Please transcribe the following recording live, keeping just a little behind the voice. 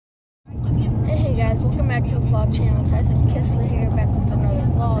guys, welcome back to the vlog channel. Tyson Kistler here, back with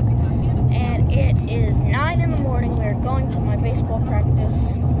another vlog. And it is 9 in the morning. We're going to my baseball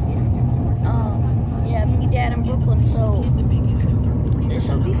practice. Yeah, me, Dad, and Brooklyn, so this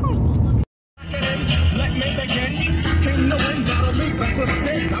should be fun.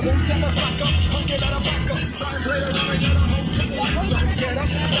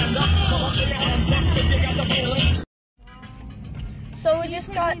 So we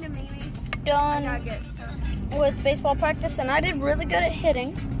just got done with baseball practice, and I did really good at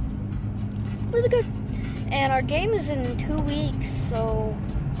hitting. Really good. And our game is in 2 weeks, so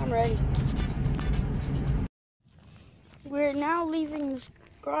I'm ready. We're now leaving this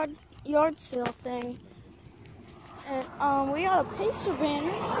yard sale thing, and we got a Pacer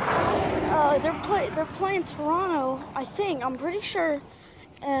banner. They're playing Toronto, I think. I'm pretty sure,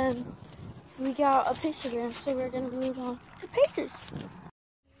 and we got a Pacer banner, so we're gonna root on the Pacers.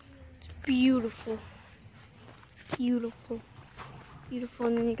 It's beautiful, beautiful, beautiful.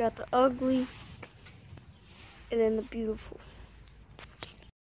 And then you got the ugly, and then the beautiful.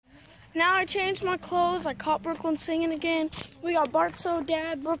 Now I changed my clothes. I caught Brooklyn singing again. We got Bartso,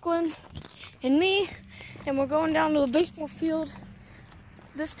 Dad, Brooklyn, and me. And we're going down to the baseball field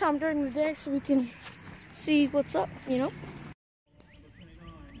this time during the day so we can see what's up, you know?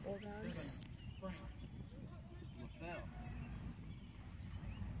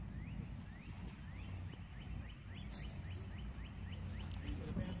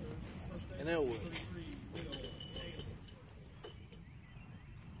 And Elwood.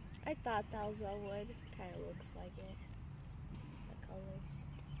 I thought that was Elwood. Kind of looks like it. The colors.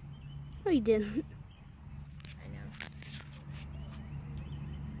 No, you didn't. I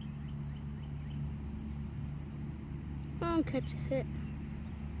know. Oh, catch a hit.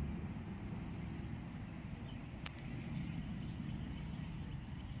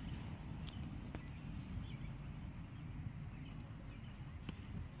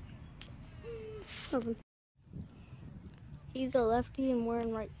 Nothing. He's a lefty and we're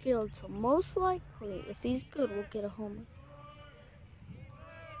in right field, so most likely, if he's good, we'll get a homer.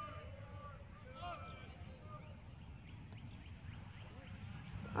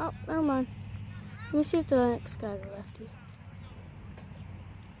 Oh, never mind. Let me see if the next guy's a lefty.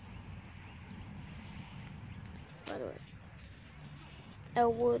 By the way,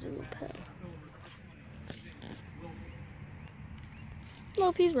 Elwood and Lapel.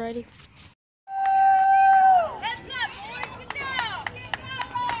 Nope, he's righty.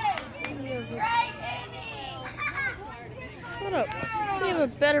 What up? We have a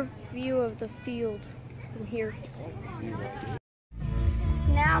better view of the field from here.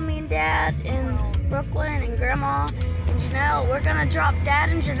 Now me and Dad and Brooklyn and Grandma and Janelle, we're gonna drop Dad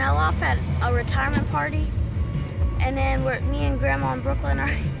and Janelle off at a retirement party. And then me and Grandma and Brooklyn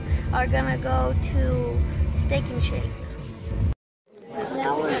are gonna go to Steak and Shake.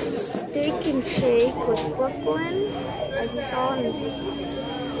 Now we're at Steak and Shake with Brooklyn, as you saw, and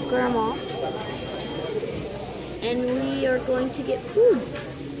Grandma. And we are going to get food.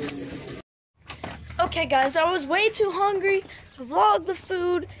 Okay guys, I was way too hungry to vlog the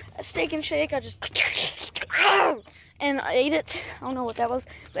food at Steak and Shake. I just and I ate it. I don't know what that was.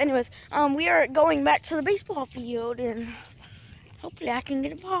 But anyways, we are going back to the baseball field and hopefully I can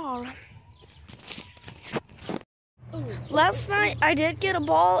get a ball. Last night I did get a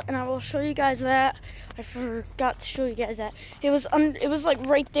ball, and I will show you guys that. I forgot to show you guys that. It was like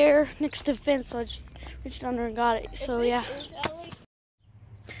right there next to the fence, so I just reached under and got it. So yeah.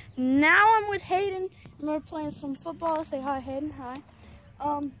 Now I'm with Hayden, and we're playing some football. Say hi, Hayden. Hi.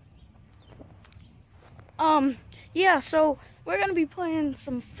 Yeah. So we're gonna be playing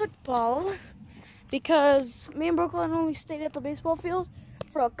some football because me and Brooklyn only stayed at the baseball field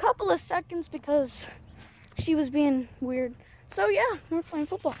for a couple of seconds because she was being weird. So yeah, we're playing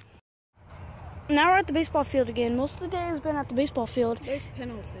football. Now we're at the baseball field again. Most of the day has been at the baseball field. There's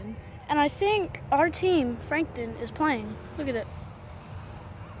Pendleton. And I think our team, Frankton, is playing. Look at it.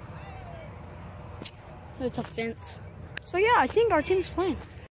 It's a fence. So yeah, I think our team's playing.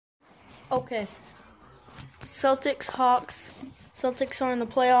 Okay. Celtics, Hawks. Celtics are in the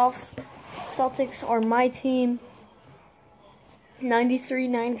playoffs. Celtics are my team.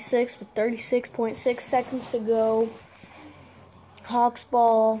 93-96 with 36.6 seconds to go. Hawks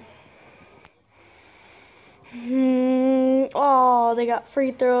ball. Oh, they got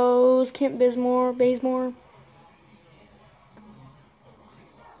free throws. Kent Bazemore.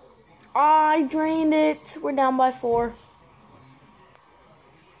 I drained it. We're down by 4.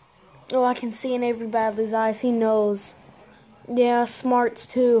 Oh, I can see in Avery Badley's eyes. He knows. Yeah, Smarts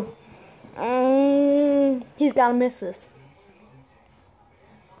too. He's got to miss this.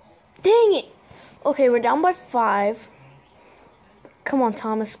 Dang it. Okay, we're down by 5. Come on,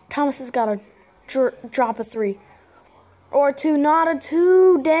 Thomas. Thomas has got to drop a 3. Or a 2, not a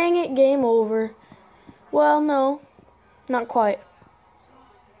 2. Dang it, game over. Well, no, not quite.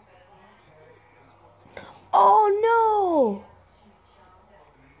 Oh, no.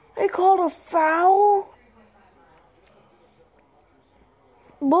 They called a foul.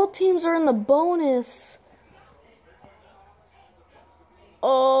 Both teams are in the bonus.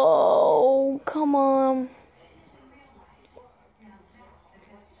 Oh, come on.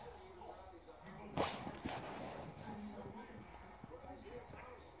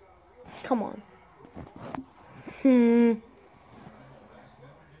 Come on.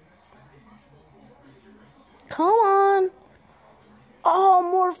 Come on. Oh,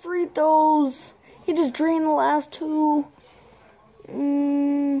 more free throws. He just drained the last 2.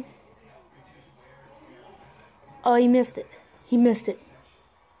 Oh, he missed it. He missed it.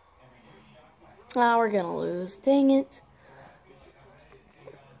 Ah, we're gonna lose. Dang it.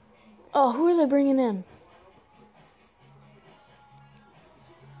 Oh, who are they bringing in?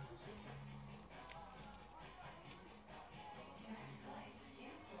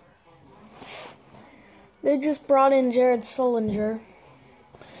 They just brought in Jared Sullinger.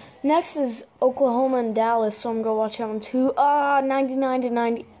 Next is Oklahoma and Dallas, so I'm going to watch that one too.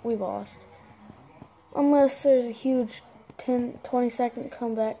 99-90. We lost. Unless there's a huge 20-second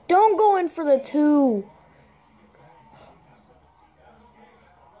comeback. Don't go in for the 2.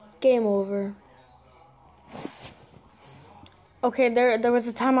 Game over. Okay, there was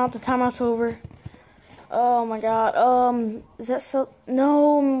a timeout. The timeout's over. Oh my god. Is that so?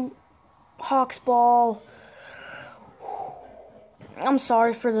 No. Hawks ball. I'm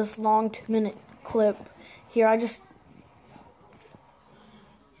sorry for this long 2-minute clip here.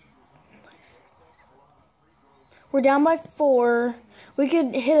 We're down by 4. We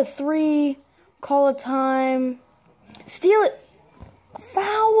could hit a 3, call a time, steal it.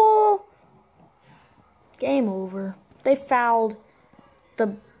 Foul. Game over. They fouled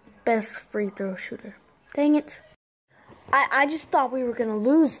the best free throw shooter. Dang it. I just thought we were going to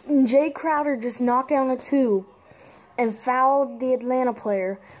lose. Jay Crowder just knocked down a 2 and fouled the Atlanta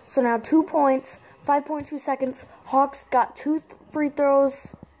player. So now 2 points, 5.2 seconds. Hawks got 2 free throws.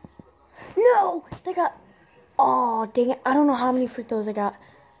 No! They got... Oh, dang it. I don't know how many free throws they got.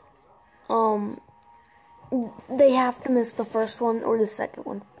 They have to miss the first one or the second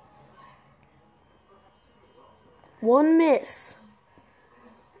one. 1 miss.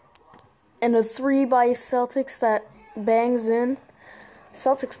 And a 3 by Celtics that bangs in.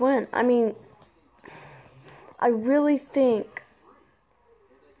 Celtics win. I mean, I really think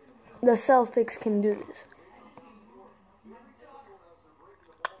the Celtics can do this.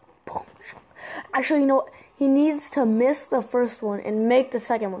 Actually, you know what? He needs to miss the first one and make the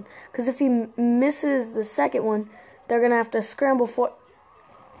second one. Because if he misses the second one, they're going to have to scramble for...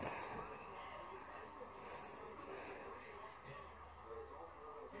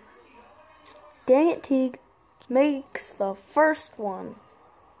 Dang it, Teague. Makes the first one.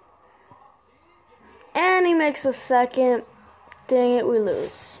 And he makes the second. Dang it, we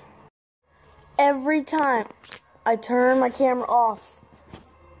lose. Every time I turn my camera off,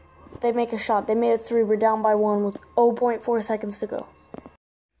 they make a shot. They made a 3. We're down by 1 with 0.4 seconds to go.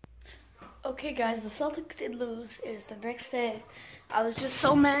 Okay, guys, the Celtics did lose. It is the next day. I was just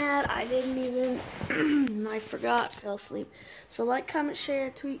so mad. I didn't even... I forgot. Fell asleep. So like, comment,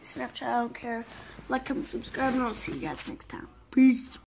 share, tweet, Snapchat. I don't care. Like, comment, subscribe, and I'll see you guys next time. Peace.